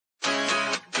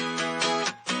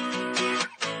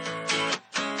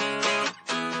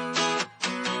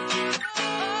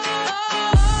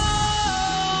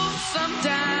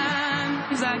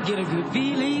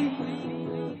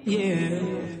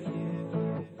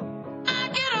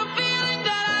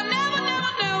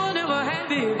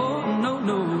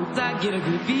get a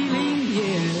good feeling,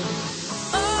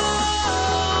 yeah.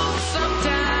 Oh,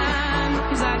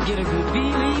 sometimes I get a good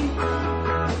feeling,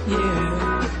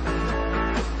 yeah.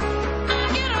 I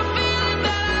get a feeling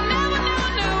that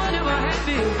I never had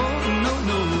before. No,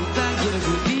 I get a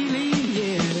good feeling,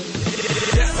 yeah.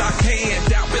 Yes, I can.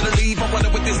 Doubt, better leave. I'm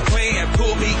running with this plan.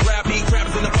 Pull me, grab me,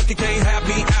 crabs in the bucket can't have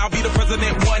me. I'll be the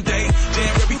president one day.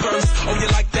 January 1st. Oh, you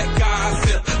like that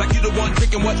gossip? Like you the one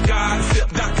drinking what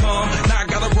gossip.com. Now I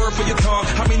got a word for your tongue.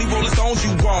 How many Rolling Stones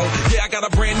you want? Yeah, I got a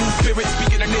brand new spirit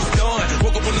speaking and it's done.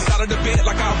 Woke up on the side of the bed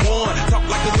like I won. Talk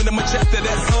like the wind in my chest to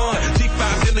that sun.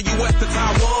 G5 in the US to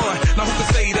Taiwan. Now who can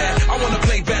say that? I wanna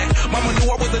play back. Mama knew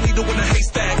I was a needle in a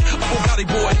haystack. I'm a body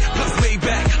boy, plus way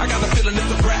back. I got a feeling it's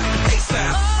a rap.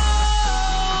 ASAP.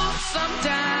 Oh,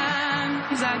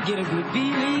 sometimes I get a good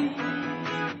feeling,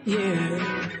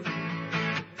 yeah.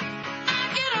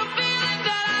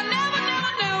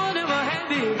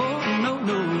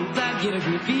 Get a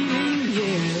good feeling,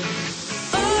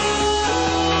 yeah. Oh,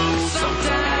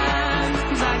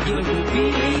 sometimes I get a good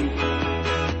feeling,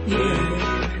 yeah.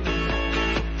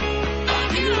 I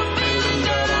get a feeling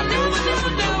that I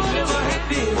never had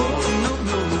before. No,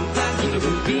 I get a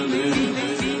good feeling.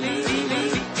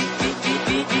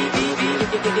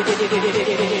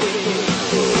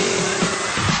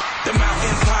 The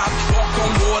mountains high, walk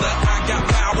on water. I got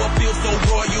power, feel so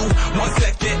royal. 1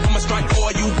 second, I'ma strike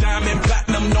all you diamond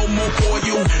platinum, no more for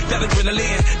you. That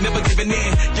adrenaline, never giving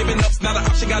in. Giving up's not an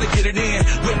option, gotta get it in.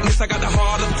 Witness, I got the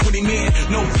heart of 20 men.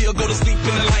 No fear, go to sleep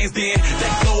in the lion's den.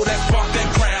 That glow, that spark, that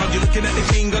crown. You're looking at the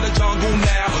king of the jungle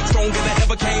now. Stronger than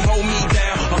ever, can't hold me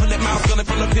down. 100 miles gunning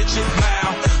from the pitch's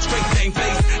mile. Straight game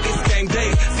face, it's game day.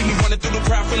 See me running through the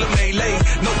crowd, full of melee.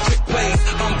 No trick plays,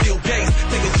 I'm Bill Gates.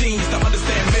 Take a genius to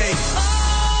understand me.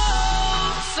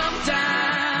 Oh,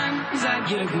 sometimes I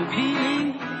get a good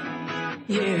feeling,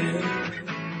 yeah.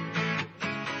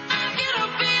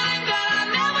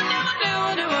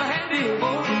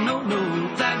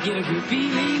 Get a good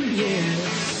feeling, yeah.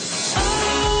 Oh,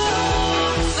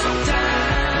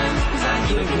 sometimes I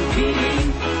get a good feeling,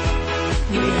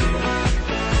 yeah.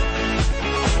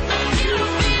 I get a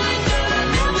feeling that I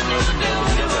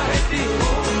never had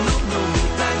before. No,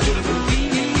 I get a good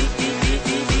feeling.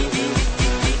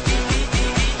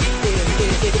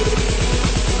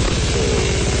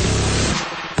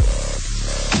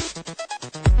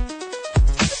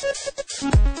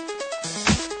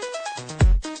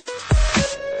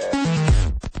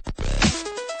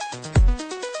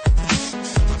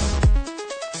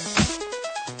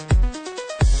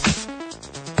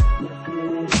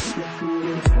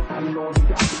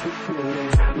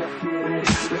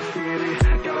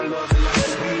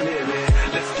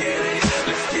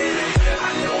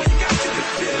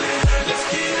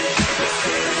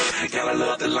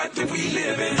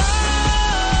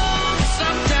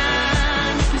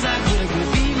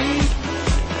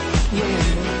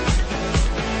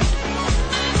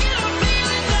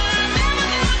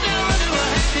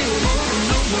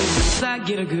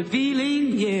 Get a good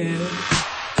feeling, yeah.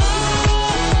 Oh,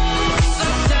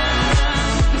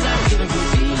 sometimes I get a good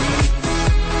feeling,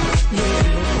 yeah.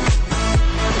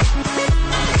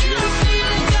 I get a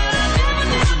feeling that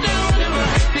I never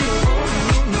had before.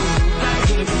 No, I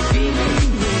get a good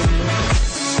feeling, yeah.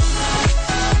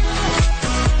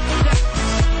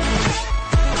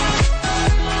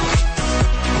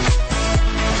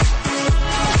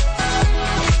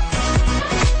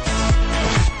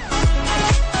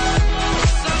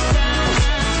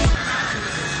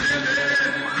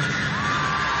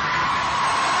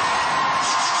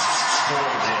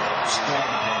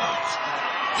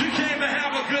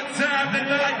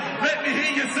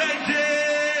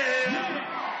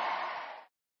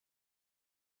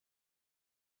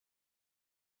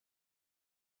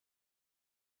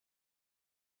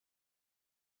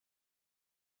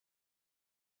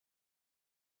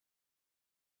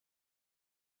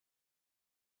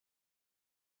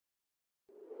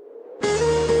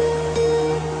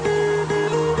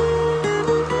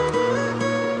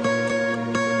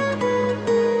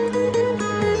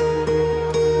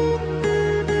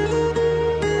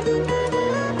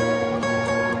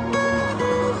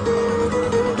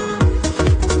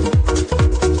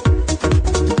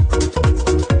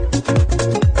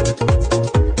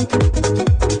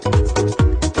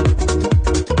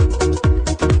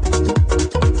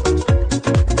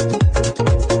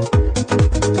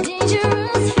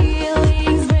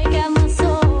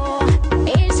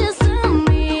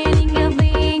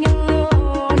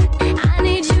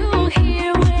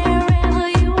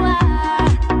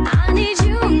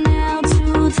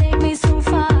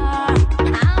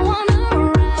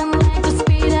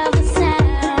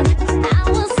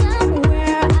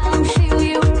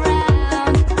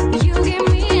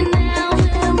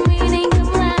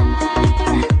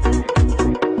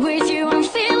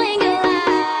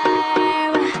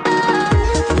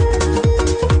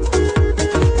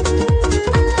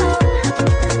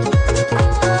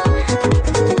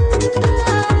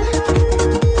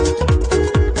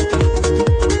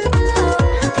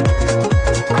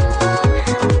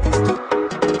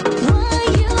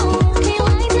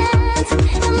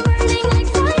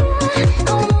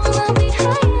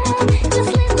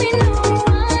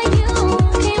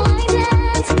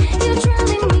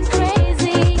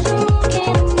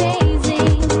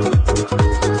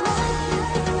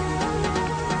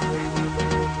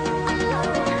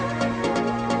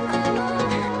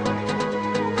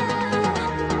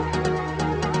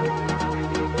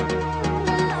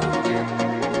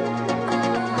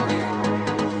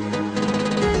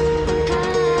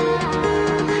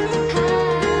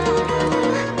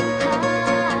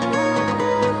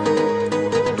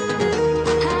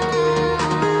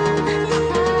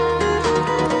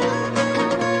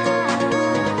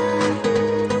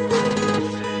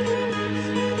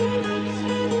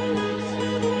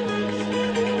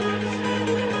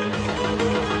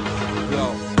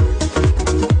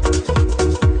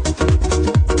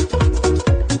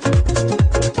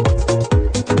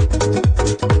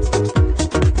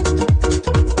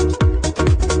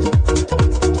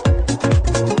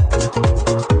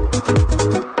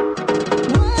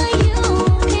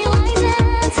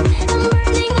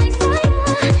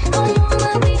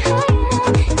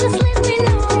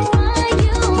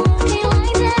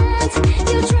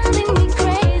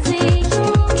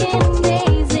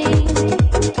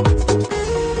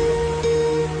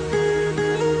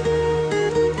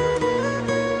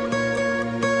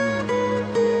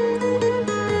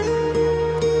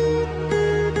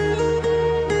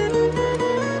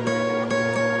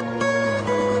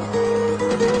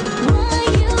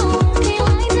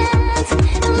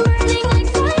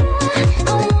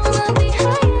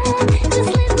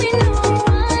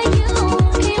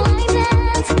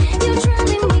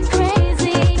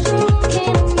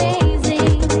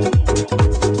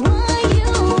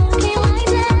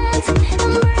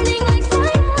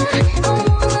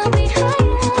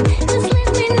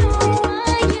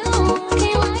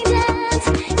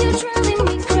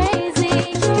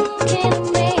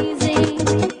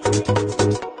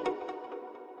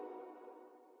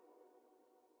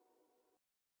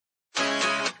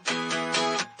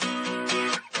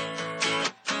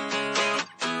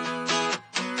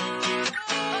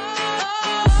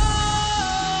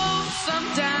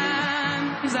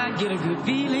 get a good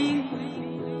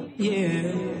feeling,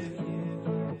 yeah.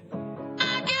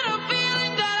 I get a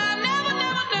feeling that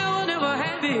I never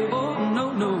had before.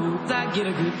 No, no, I get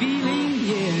a good feeling,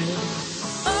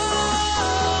 yeah. Oh.